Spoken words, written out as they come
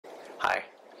Hi,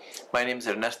 my name is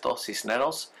Ernesto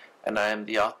Cisneros, and I am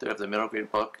the author of the middle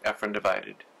grade book, EFRÉN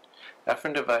DIVIDED.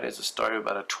 EFRÉN DIVIDED is a story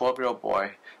about a 12-year-old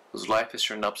boy whose life is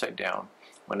turned upside down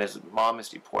when his mom is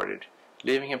deported,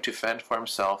 leaving him to fend for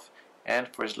himself and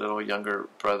for his little younger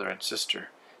brother and sister,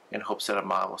 in hopes that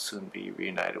Amá will soon be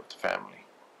reunited with the family.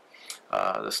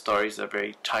 The story is a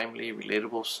very timely,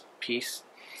 relatable piece.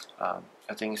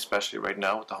 I think especially right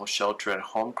now with the whole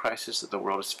shelter-at-home crisis that the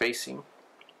world is facing,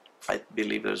 I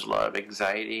believe there's a lot of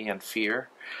anxiety and fear.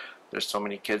 There's so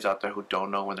many kids out there who don't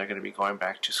know when they're going to be going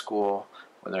back to school,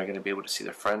 when they're going to be able to see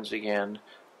their friends again,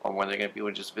 or when they're going to be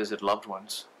able to just visit loved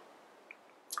ones.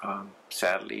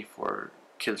 Sadly, for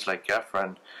kids like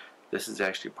EFRÉN, this is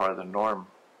actually part of the norm.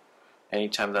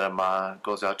 Anytime that Amá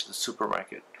goes out to the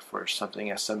supermarket for something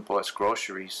as simple as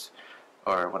groceries,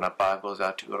 or when Apá goes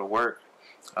out to go to work,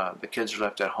 the kids are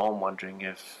left at home wondering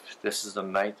if this is the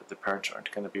night that the parents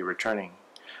aren't going to be returning.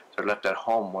 They're left at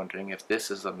home wondering if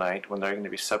this is the night when they're going to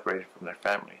be separated from their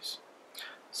families.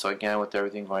 So again, with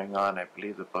everything going on, I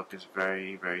believe the book is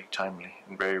very, very timely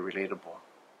and very relatable.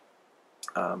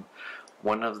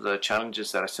 One of the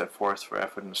challenges that I set forth for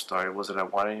EFRÉN in the story was that I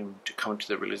wanted him to come to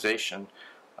the realization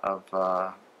of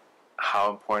how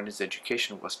important his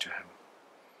education was to him.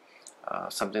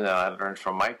 Something that I learned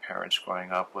from my parents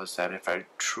growing up was that if I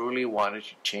truly wanted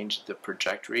to change the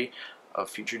trajectory of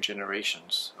future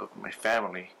generations of my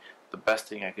family, the best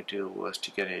thing I could do was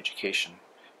to get an education,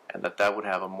 and that would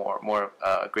have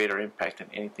a greater impact than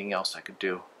anything else I could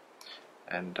do.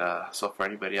 And so for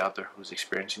anybody out there who's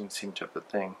experiencing the same type of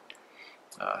thing,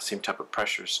 same type of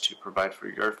pressures to provide for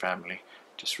your family,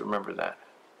 just remember that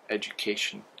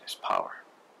education is power.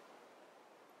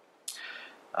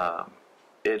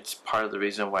 It's part of the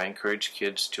reason why I encourage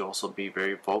kids to also be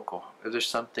very vocal. If there's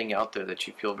something out there that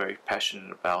you feel very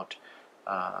passionate about,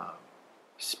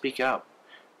 speak out.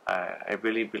 I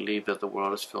really believe that the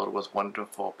world is filled with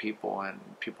wonderful people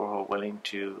and people who are willing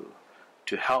to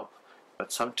help,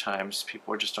 but sometimes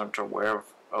people just aren't aware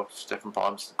of different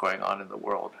problems going on in the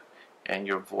world, and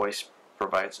your voice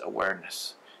provides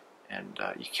awareness, and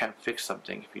you can't fix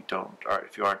something if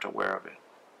you aren't aware of it.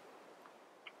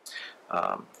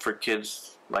 For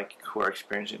kids who are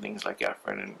experiencing things like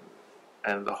EFRÉN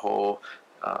and the whole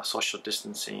social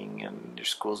distancing and your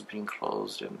schools being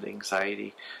closed and the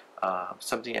anxiety,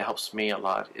 something that helps me a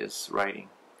lot is writing.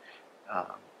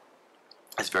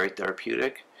 It's very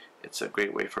therapeutic. It's a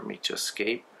great way for me to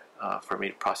escape, for me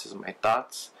to process my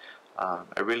thoughts.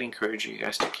 I really encourage you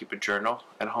guys to keep a journal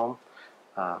at home,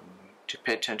 to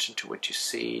pay attention to what you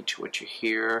see, to what you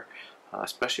hear,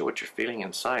 especially what you're feeling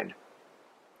inside.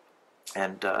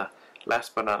 And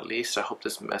last but not least, I hope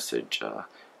this message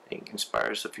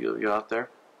inspires a few of you out there.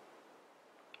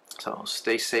 So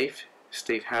stay safe,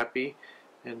 stay happy,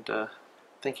 and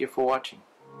thank you for watching.